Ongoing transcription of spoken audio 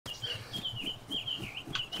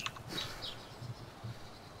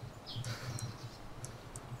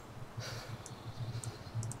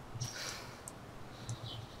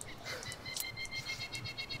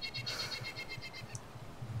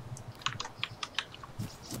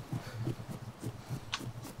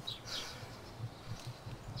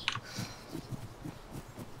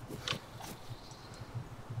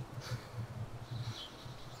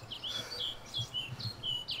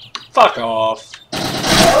Fuck off.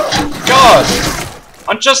 God!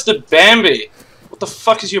 I'm just a Bambi. What the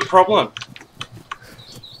fuck is your problem?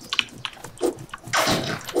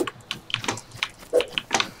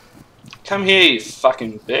 Come here, you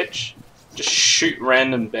fucking bitch. Just shoot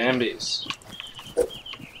random Bambis.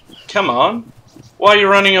 Come on. Why are you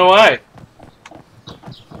running away?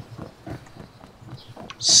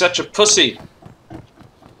 Such a pussy.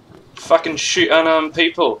 Fucking shoot unarmed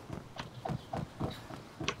people.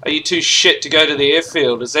 Are you too shit to go to the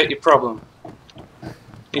airfield? Is that your problem? You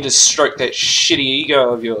need to stroke that shitty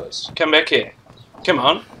ego of yours. Come back here. Come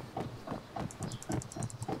on.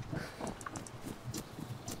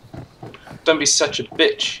 Don't be such a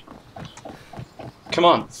bitch. Come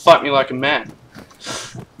on, fight me like a man.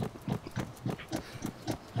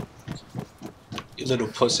 You little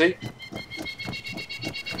pussy.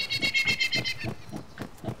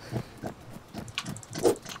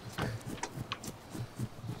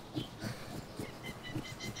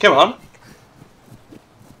 Come on.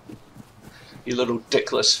 You little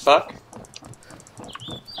dickless fuck.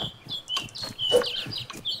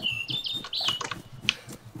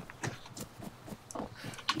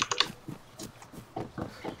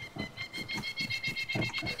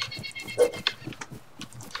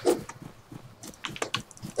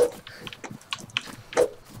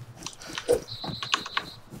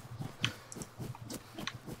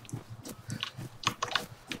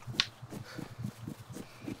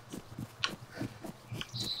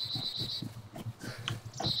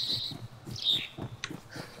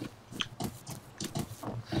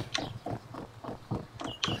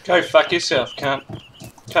 Go fuck yourself, can't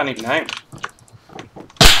even aim.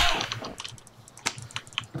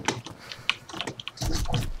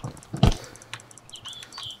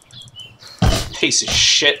 Piece of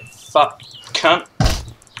shit, fuck, cunt.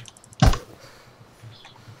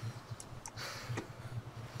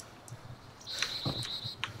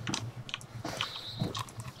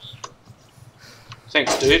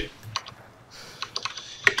 Thanks, dude.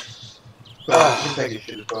 You take your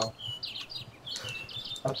shit as well.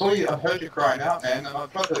 I heard you crying out, man, and I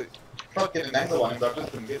tried to get an angle on him, but I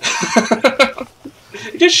just couldn't get it.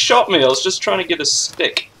 He just shot me, I was just trying to get a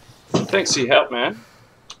stick. Thanks for your help, man.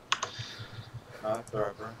 No, that's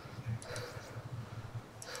alright, bro.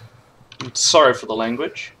 I'm sorry for the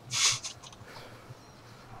language.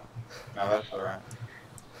 No, that's alright.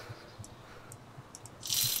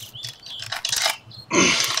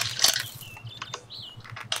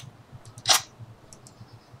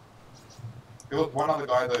 There was one other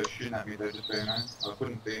guy though shooting at me though, just so you know. I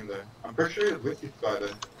couldn't see him though. I'm pretty sure he was with this guy though.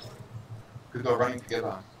 Because they were running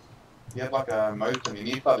together. He had like a motor and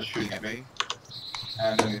he started shooting at me.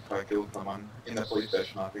 And then this guy killed someone in the police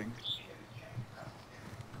station, I think.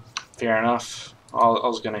 Fair enough. I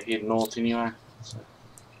was going to head north anyway. So.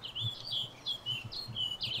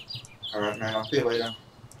 Alright man, I'll see you later.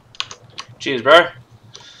 Cheers, bro.